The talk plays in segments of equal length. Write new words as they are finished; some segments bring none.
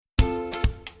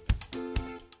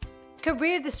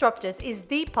Career Disruptors is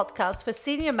the podcast for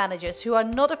senior managers who are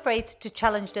not afraid to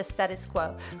challenge the status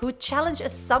quo, who challenge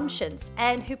assumptions,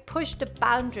 and who push the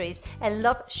boundaries and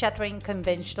love shattering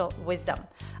conventional wisdom.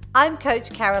 I'm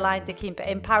Coach Caroline de Kiemper,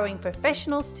 empowering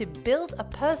professionals to build a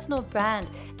personal brand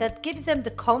that gives them the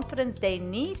confidence they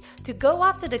need to go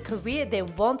after the career they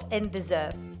want and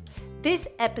deserve. This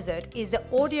episode is the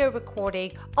audio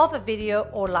recording of a video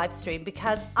or live stream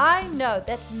because I know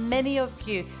that many of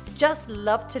you just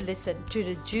love to listen to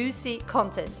the juicy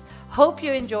content. Hope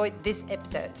you enjoyed this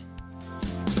episode.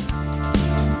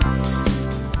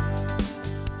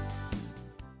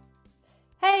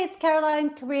 Hey, it's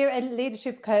Caroline, career and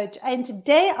leadership coach. And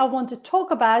today I want to talk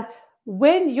about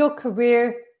when your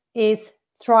career is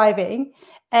thriving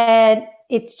and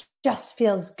it just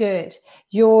feels good.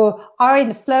 You are in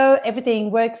the flow,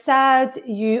 everything works out,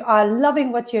 you are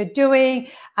loving what you're doing,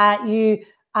 you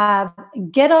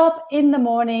get up in the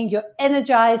morning, you're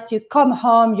energized, you come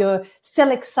home, you're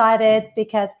still excited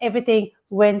because everything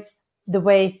went the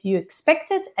way you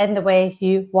expected and the way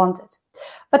you wanted.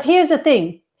 But here's the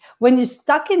thing, when you're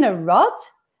stuck in a rut,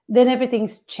 then everything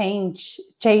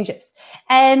changes.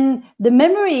 And the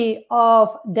memory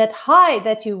of that high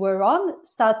that you were on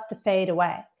starts to fade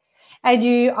away. And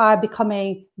you are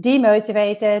becoming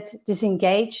demotivated,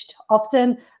 disengaged.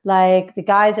 Often, like the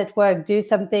guys at work do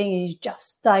something, and you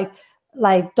just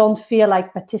like don't feel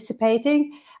like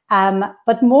participating.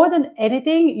 But more than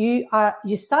anything,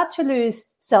 you start to lose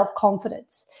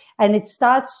self-confidence, and it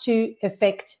starts to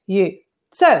affect you.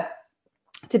 So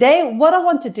today, what I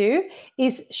want to do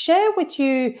is share with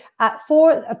you a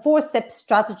four-step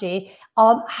strategy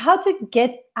on how to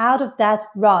get out of that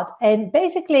rut and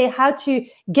basically how to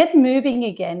get moving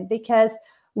again. Because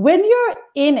when you're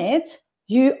in it,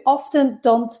 you often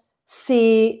don't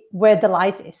see where the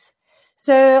light is.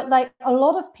 So like a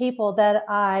lot of people that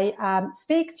I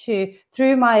speak to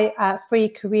through my free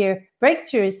career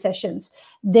breakthrough sessions,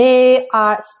 they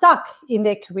are stuck in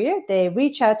their career. They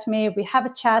reach out to me, we have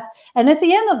a chat, and at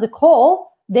the end of the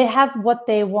call, they have what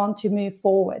they want to move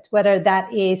forward, whether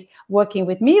that is working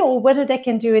with me or whether they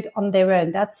can do it on their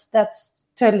own. That's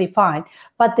totally fine.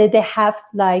 But they have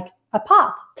like a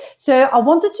path. So I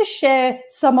wanted to share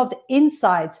some of the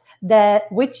insights that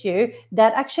with you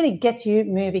that actually get you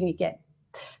moving again.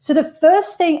 So the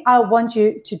first thing I want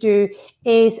you to do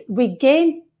is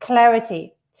regain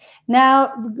clarity.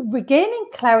 Now, regaining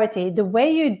clarity, the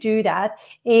way you do that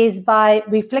is by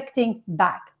reflecting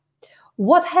back.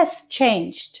 What has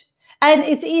changed? And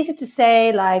it's easy to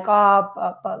say like,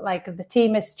 but like the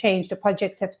team has changed, the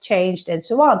projects have changed and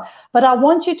so on. But I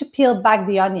want you to peel back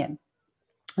the onion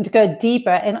and to go deeper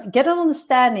and get an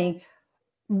understanding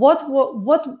what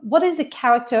is the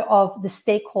character of the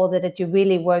stakeholder that you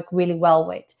really work really well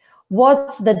with?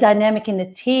 What's the dynamic in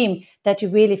the team that you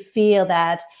really feel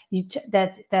that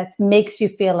makes you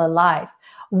feel alive?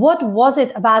 What was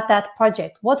it about that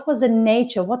project? What was the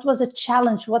nature? What was a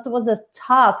challenge? What was a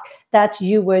task that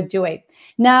you were doing?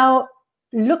 Now,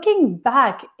 looking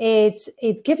back,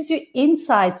 it gives you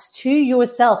insights to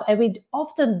yourself, and we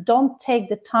often don't take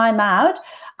the time out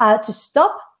to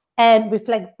stop and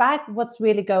reflect back what's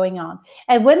really going on.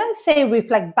 And when I say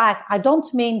reflect back, I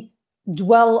don't mean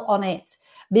dwell on it,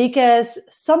 because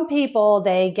some people,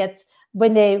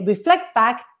 when they reflect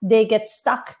back, they get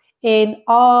stuck in,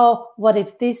 what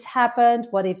if this happened?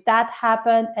 What if that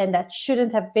happened? And that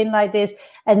shouldn't have been like this.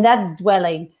 And that's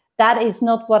dwelling. That is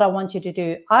not what I want you to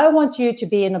do. I want you to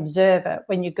be an observer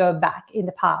when you go back in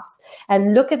the past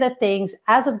and look at the things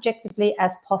as objectively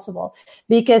as possible,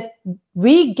 because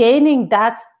regaining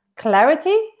that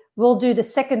clarity will do the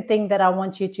second thing that I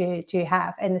want you to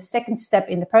have, and the second step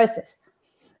in the process.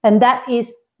 And that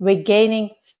is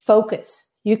regaining focus.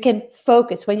 You can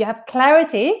focus when you have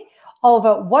clarity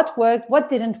over what worked, what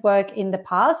didn't work in the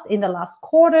past, in the last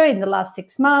quarter, in the last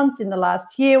 6 months, in the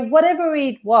last year, whatever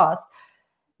it was.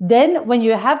 Then when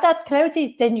you have that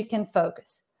clarity, then you can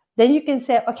focus. Then you can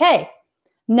say, okay,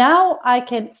 now I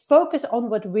can focus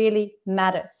on what really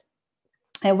matters.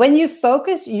 And when you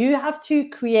focus, you have to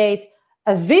create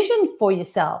a vision for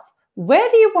yourself. Where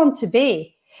do you want to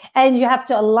be? And you have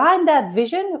to align that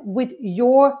vision with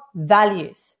your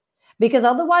values. Because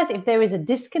otherwise, if there is a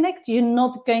disconnect, you're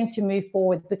not going to move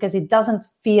forward because it doesn't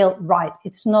feel right.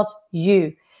 It's not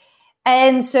you.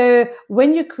 And so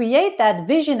when you create that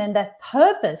vision and that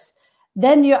purpose,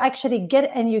 then you actually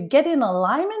get in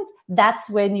alignment. That's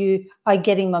when you are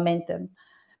getting momentum.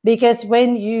 Because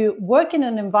when you work in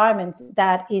an environment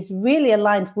that is really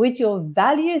aligned with your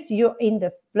values, you're in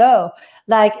the flow.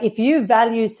 Like if you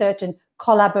value certain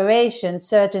collaboration,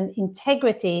 certain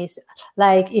integrities.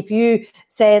 Like if you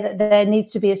say that there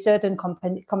needs to be a certain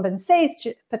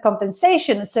compensation,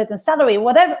 a certain salary,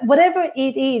 whatever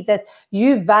it is that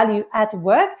you value at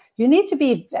work, you need to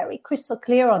be very crystal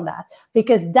clear on that,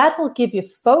 because that will give you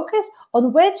focus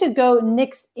on where to go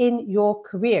next in your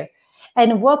career,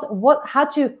 and how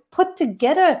to put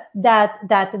together that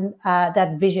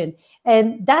vision.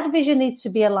 And that vision needs to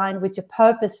be aligned with your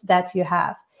purpose that you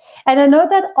have. And I know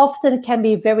that often can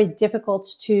be very difficult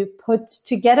to put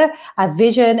together a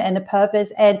vision and a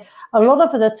purpose. And a lot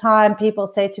of the time people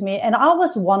say to me, and I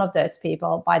was one of those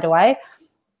people, by the way,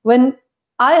 when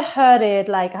I heard it,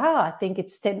 like, I think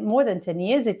it's more than 10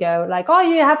 years ago, like, oh,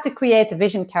 you have to create a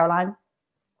vision, Caroline.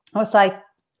 I was like,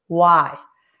 why?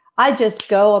 I just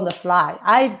go on the fly.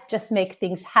 I just make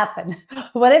things happen.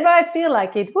 Whatever I feel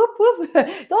like it, whoop, whoop,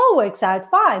 it all works out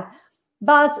fine.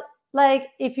 But like,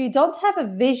 if you don't have a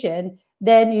vision,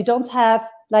 then you don't have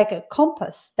like a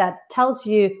compass that tells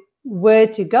you where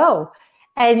to go.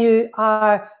 And you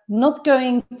are not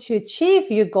going to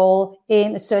achieve your goal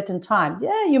in a certain time.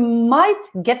 Yeah, you might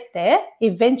get there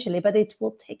eventually, but it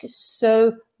will take you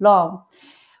so long.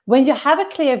 When you have a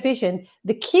clear vision,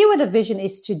 the key with a vision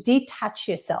is to detach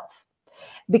yourself.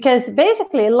 Because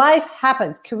basically life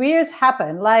happens, careers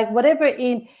happen, like whatever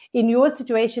in your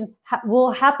situation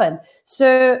will happen.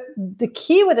 So the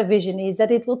key with a vision is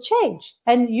that it will change,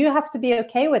 and you have to be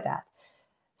okay with that.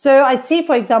 So I see,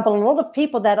 for example, a lot of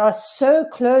people that are so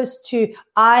close to,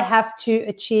 I have to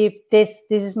achieve this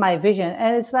is my vision.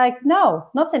 And it's like, no,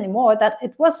 not anymore. That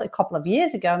it was a couple of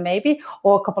years ago, maybe,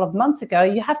 or a couple of months ago.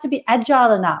 You have to be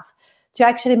agile enough to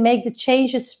actually make the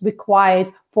changes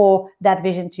required for that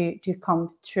vision to come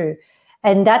true.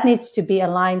 And that needs to be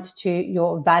aligned to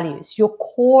your values, your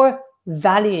core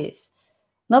values.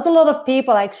 Not a lot of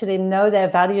people actually know their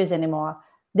values anymore.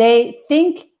 They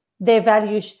think their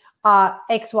values are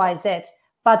X, Y, Z,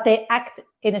 but they act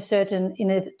in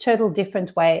a total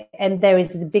different way. And there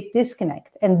is a big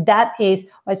disconnect. And that is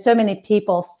why so many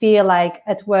people feel like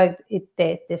at work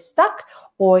they're stuck,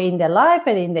 or in their life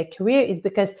and in their career, is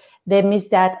because they miss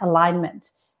that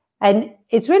alignment. And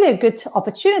it's really a good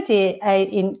opportunity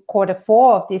in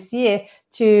Q4 of this year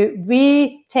to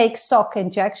retake stock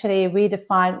and to actually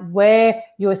redefine where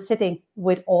you're sitting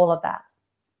with all of that.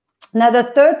 Now, the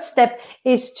third step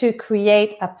is to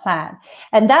create a plan.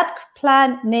 And that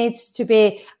plan needs to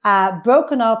be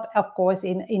broken up, of course,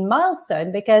 in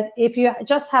milestone, because if you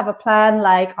just have a plan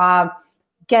like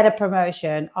get a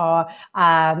promotion or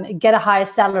get a higher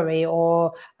salary,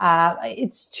 or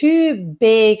it's too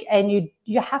big, and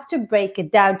you have to break it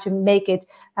down to make it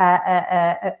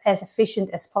as efficient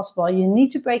as possible. You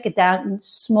need to break it down in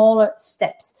smaller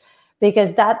steps,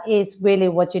 because that is really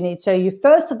what you need. So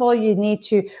first of all, you need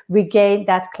to regain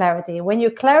that clarity. When you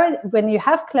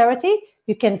have clarity,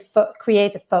 you can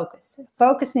create a focus.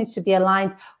 Focus needs to be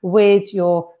aligned with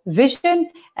your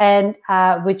vision and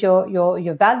with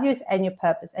your values and your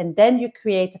purpose. And then you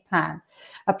create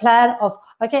a plan of,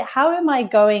 okay, how am I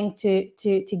going to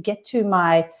get to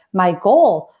my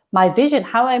goal, my vision?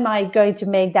 How am I going to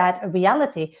make that a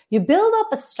reality? You build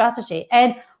up a strategy.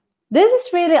 And this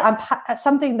is really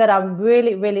something that I'm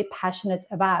really, really passionate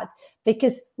about,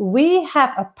 because we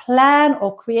have a plan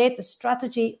or create a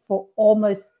strategy for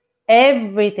almost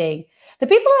everything. The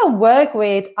people I work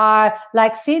with are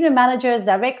like senior managers,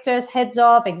 directors, heads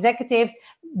of, executives.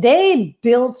 They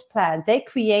build plans, they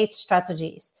create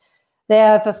strategies. They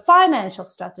have a financial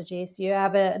strategies, you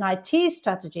have an IT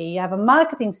strategy, you have a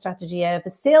marketing strategy, you have a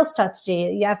sales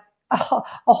strategy, you have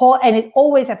a whole, and it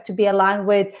always have to be aligned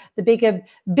with the bigger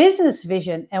business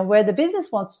vision and where the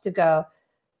business wants to go.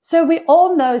 So we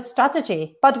all know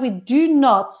strategy, but we do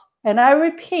not, and I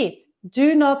repeat,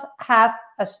 do not have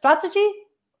a strategy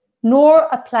nor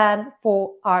a plan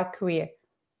for our career.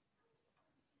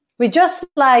 We're just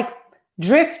like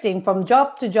drifting from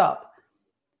job to job.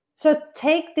 So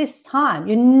take this time.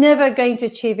 You're never going to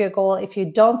achieve your goal if you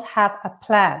don't have a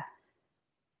plan.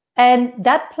 And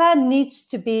that plan needs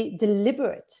to be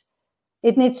deliberate.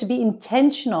 It needs to be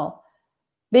intentional.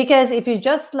 Because if you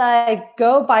just like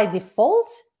go by default,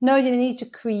 no, you need to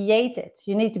create it.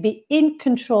 You need to be in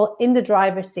control, in the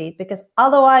driver's seat, because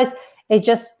otherwise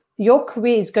your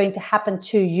career is going to happen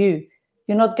to you.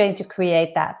 You're not going to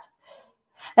create that.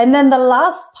 And then the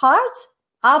last part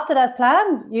after that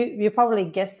plan, you probably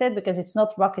guessed it, because it's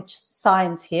not rocket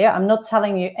science here. I'm not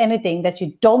telling you anything that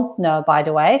you don't know, by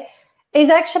the way, is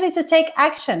actually to take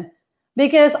action,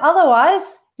 because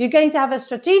otherwise you're going to have a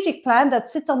strategic plan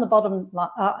that sits on the bottom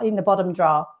in the bottom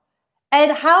drawer.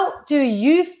 And how do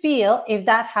you feel if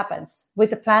that happens with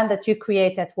the plan that you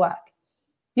create at work?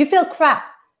 You feel crap.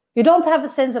 You don't have a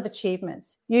sense of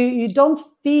achievements. You don't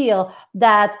feel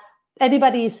that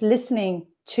anybody is listening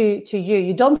to you.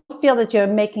 You don't feel that you're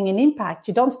making an impact.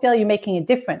 You don't feel you're making a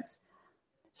difference.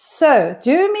 So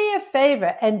do me a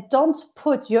favor and don't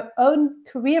put your own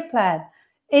career plan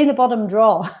in the bottom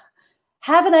drawer.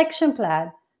 Have an action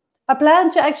plan, a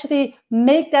plan to actually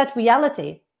make that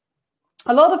reality.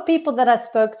 A lot of people that I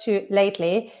spoke to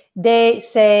lately, they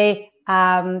say,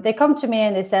 they come to me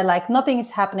and they say, like, nothing is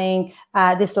happening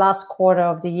this last quarter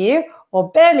of the year,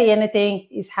 or barely anything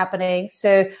is happening.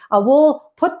 So I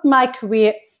will put my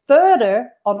career further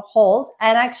on hold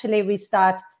and actually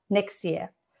restart next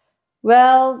year.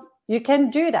 Well, you can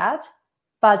do that,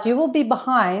 but you will be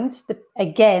behind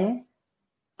again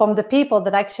from the people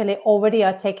that actually already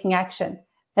are taking action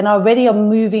and already are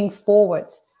moving forward.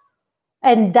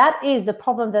 And that is the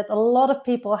problem that a lot of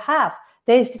people have.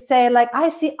 They say, like, I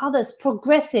see others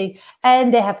progressing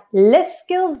and they have less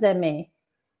skills than me.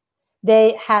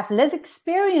 They have less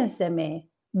experience than me.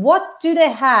 What do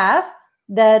they have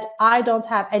that I don't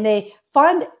have? And they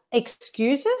find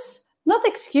excuses, not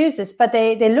excuses, but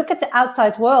they look at the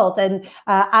outside world and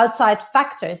outside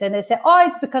factors, and they say, oh,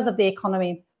 it's because of the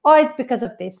economy. Oh, it's because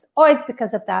of this. Oh, it's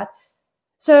because of that.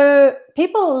 So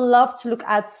people love to look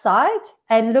outside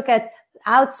and look at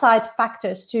outside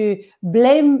factors to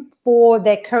blame for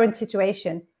their current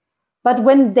situation. But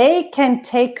when they can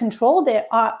take control, they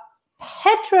are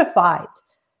petrified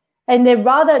and they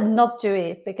rather not do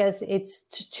it because it's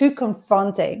too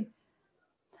confronting.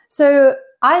 So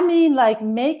I mean, like,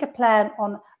 make a plan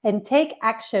on and take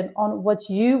action on what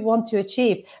you want to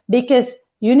achieve, because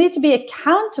you need to be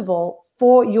accountable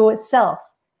for yourself.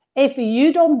 If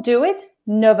you don't do it,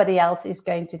 nobody else is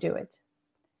going to do it.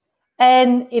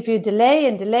 And if you delay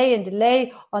and delay and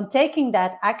delay on taking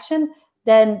that action,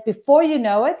 then before you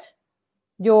know it,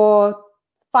 you're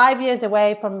 5 years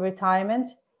away from retirement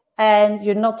and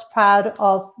you're not proud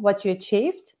of what you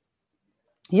achieved.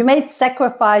 You made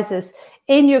sacrifices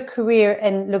in your career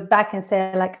and look back and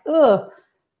say, like, oh,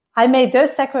 I made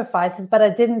those sacrifices, but I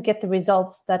didn't get the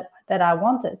results that I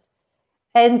wanted.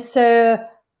 And so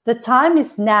the time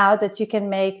is now that you can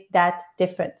make that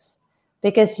difference,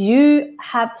 because you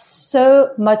have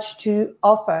so much to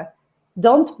offer.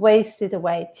 Don't waste it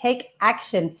away. Take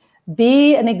action.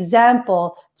 Be an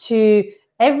example to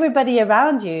everybody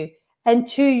around you and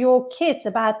to your kids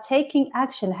about taking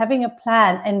action, having a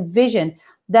plan and vision,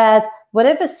 that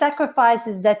whatever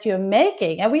sacrifices that you're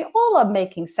making, and we all are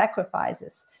making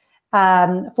sacrifices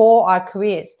for our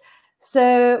careers.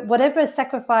 So whatever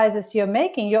sacrifices you're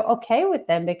making, you're okay with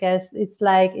them, because it's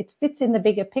like it fits in the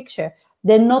bigger picture.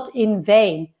 They're not in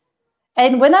vain.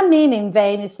 And when I mean in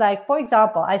vain, it's like, for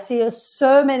example, I see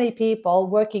so many people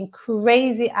working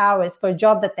crazy hours for a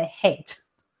job that they hate.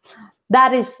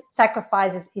 That is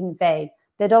sacrifices in vain.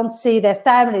 They don't see their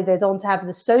family. They don't have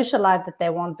the social life that they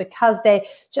want, because they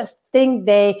just think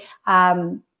they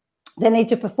need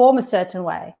to perform a certain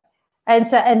way. And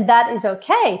that is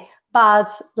okay. But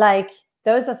like,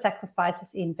 those are sacrifices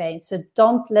in vain. So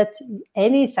don't let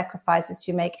any sacrifices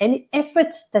you make, any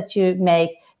effort that you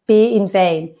make, be in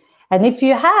vain. And if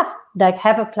you have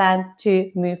a plan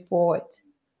to move forward.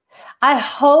 I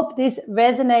hope this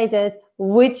resonated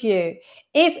with you.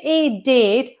 If it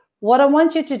did, what I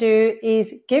want you to do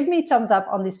is give me a thumbs up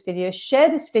on this video, share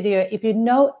this video if you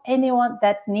know anyone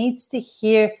that needs to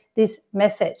hear this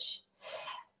message.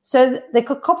 So there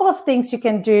are a couple of things you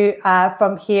can do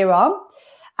from here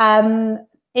on.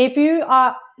 If you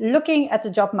are looking at the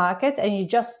job market and you're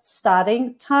just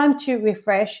starting, time to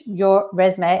refresh your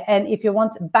resume. And if you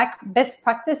want best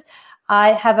practice, I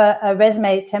have a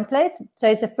resume template. So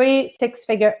it's a free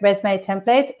 6-figure resume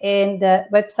template in the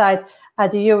website.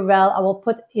 The URL I will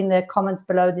put in the comments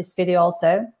below this video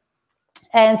also.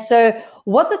 And so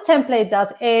what the template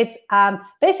does, it's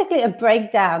basically a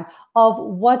breakdown of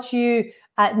what you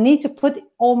need to put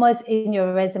almost in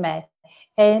your resume.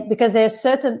 And because there are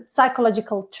certain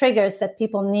psychological triggers that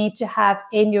people need to have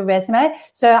in your resume.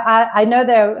 So I know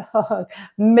there are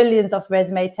millions of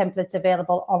resume templates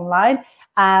available online.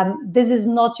 This is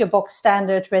not your box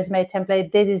standard resume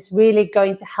template. This is really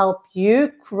going to help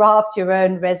you craft your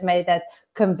own resume that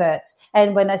converts.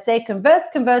 And when I say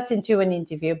converts into an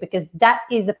interview, because that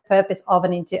is the purpose of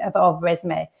of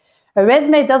resume. A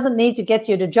resume doesn't need to get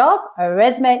you the job. A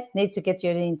resume needs to get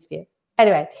you an interview.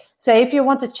 Anyway, so if you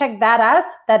want to check that out,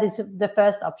 that is the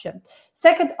first option.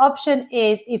 Second option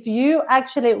is if you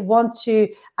actually want to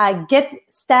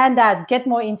stand out, get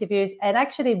more interviews, and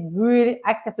actually really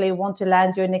actively want to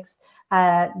land your next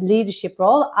leadership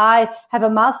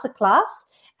steps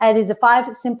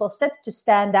to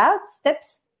stand out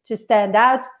to stand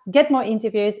out, get more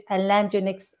interviews, and land your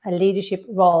next leadership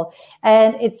role.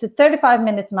 And it's a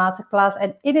 35-minute masterclass.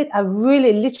 And in it, I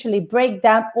really literally break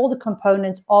down all the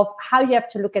components of how you have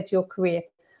to look at your career.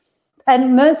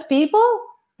 And most people,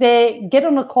 they get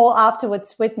on a call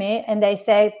afterwards with me and they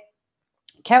say,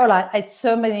 Caroline, I had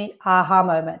so many aha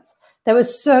moments. There were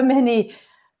so many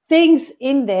things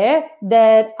in there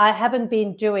that I haven't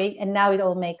been doing, and now it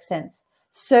all makes sense.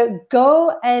 So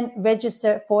go and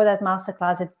register for that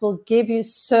masterclass. It will give you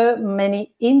so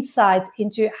many insights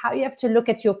into how you have to look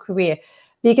at your career.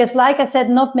 Because like I said,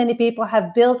 not many people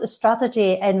have built a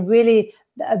strategy and really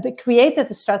created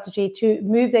a strategy to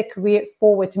move their career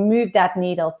forward, to move that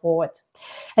needle forward.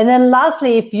 And then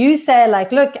lastly, if you say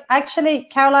like, look, actually,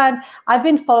 Caroline, I've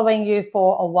been following you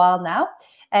for a while now,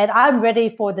 and I'm ready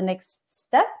for the next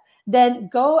step, then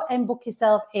go and book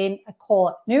yourself in a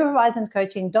call,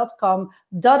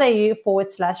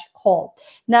 newhorizoncoaching.com.au/call.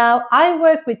 Now, I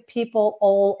work with people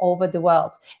all over the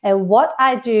world. And what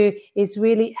I do is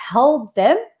really help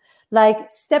them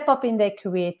like step up in their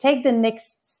career, take the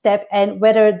next step. And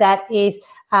whether that is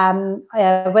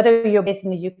whether you're based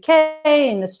in the UK,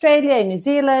 in Australia, in New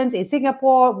Zealand, in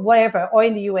Singapore, whatever, or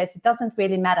in the US, it doesn't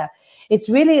really matter. It's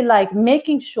really like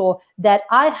making sure that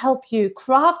I help you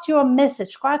craft your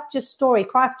message, craft your story,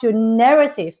 craft your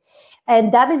narrative.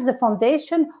 And that is the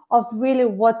foundation of really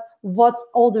what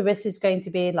all the rest is going to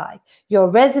be like. Your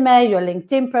resume, your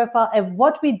LinkedIn profile. And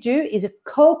what we do is a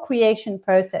co-creation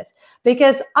process,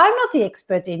 because I'm not the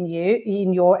expert in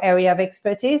your area of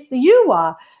expertise. You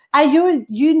are. And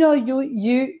you know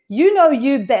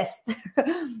you best.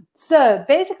 So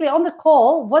basically on the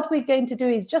call, what we're going to do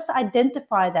is just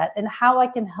identify that and how I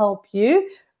can help you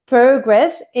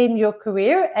progress in your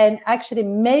career and actually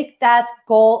make that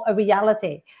goal a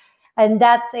reality. And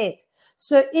that's it.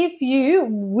 So if you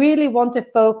really want to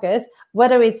focus,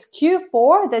 whether it's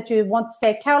Q4 that you want to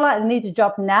say, Caroline, I need a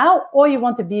job now, or you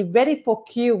want to be ready for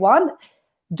Q1,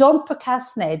 don't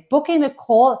procrastinate. Book in a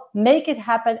call, make it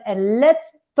happen, and let's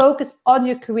focus on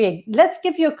your career. Let's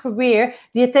give your career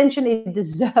the attention it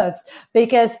deserves,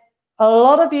 because a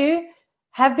lot of you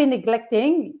have been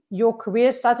neglecting your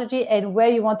career strategy and where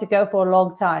you want to go for a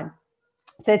long time.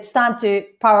 So it's time to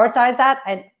prioritize that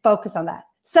and focus on that.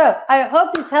 So I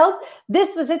hope this helped.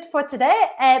 This was it for today,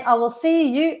 and I will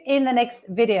see you in the next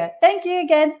video. Thank you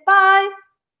again. Bye.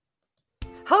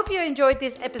 Hope you enjoyed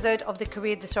this episode of the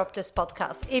Career Disruptors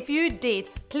podcast. If you did,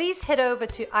 please head over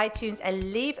to iTunes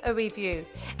and leave a review.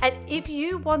 And if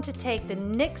you want to take the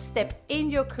next step in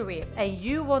your career and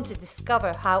you want to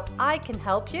discover how I can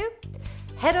help you,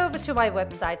 head over to my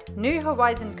website,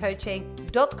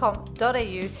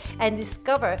 newhorizoncoaching.com.au, and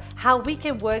discover how we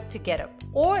can work together,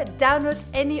 or download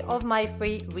any of my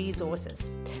free resources.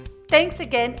 Thanks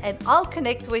again, and I'll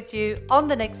connect with you on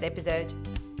the next episode.